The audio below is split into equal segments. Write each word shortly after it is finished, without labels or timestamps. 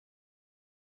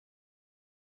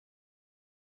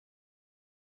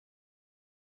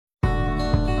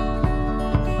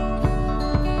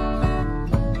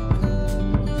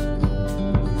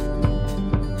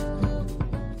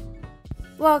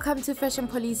Welcome to Fashion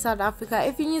Police South Africa.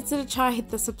 If you're new to the channel, hit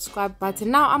the subscribe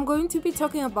button. Now I'm going to be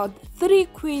talking about 3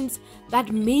 queens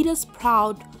that made us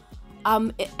proud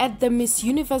at the Miss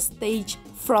Universe stage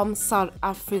from South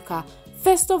Africa.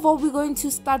 First of all, we're going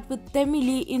to start with Demi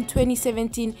Lee in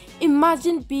 2017.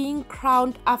 Imagine being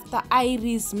crowned after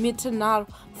Iris Mittenard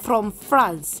from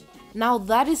France. Now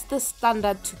that is the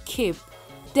standard to keep.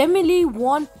 Demi Lee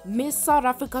won Miss South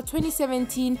Africa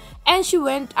 2017 and she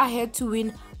went ahead to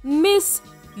win Miss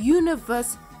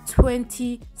Universe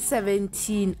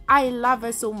 2017. I love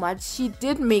her so much. She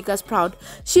did make us proud.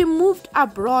 She moved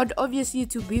abroad, obviously,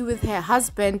 to be with her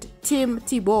husband Tim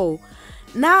Tebow.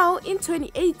 Now in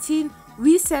 2018,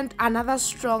 we sent another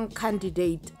strong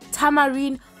candidate,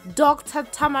 Dr.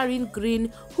 Tamarine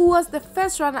Green, who was the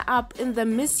first runner-up in the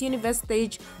Miss Universe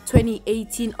stage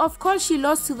 2018. Of course, she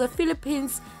lost to the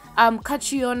Philippines,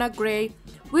 Catriona Gray,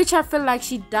 which I feel like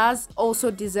she does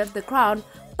also deserve the crown.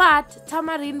 But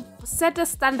Tamarine set a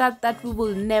standard that we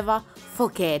will never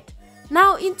forget.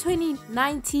 Now in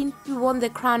 2019, we won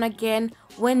the crown again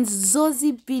when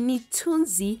Zozibini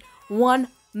Tunzi won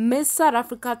Miss South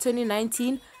Africa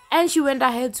 2019 and she went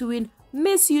ahead to win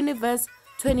Miss Universe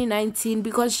 2019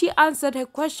 because she answered her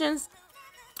questions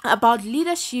about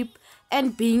leadership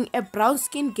and being a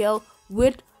brown-skinned girl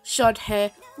with short hair,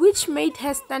 which made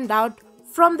her stand out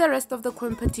from the rest of the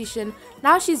competition.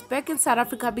 Now she's back in South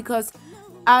Africa because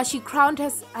she crowned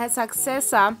her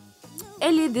successor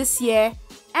early this year,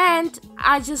 and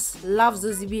I just love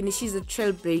Zozibini. She's a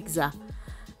trailblazer.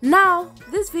 Now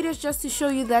this video is just to show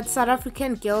you that South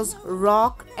African girls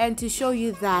rock and to show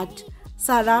you that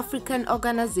South African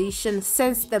organization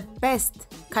sends the best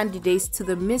candidates to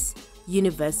the Miss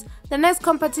Universe. The next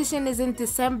competition is in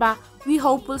December. We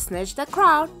hope we'll snatch the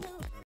crown.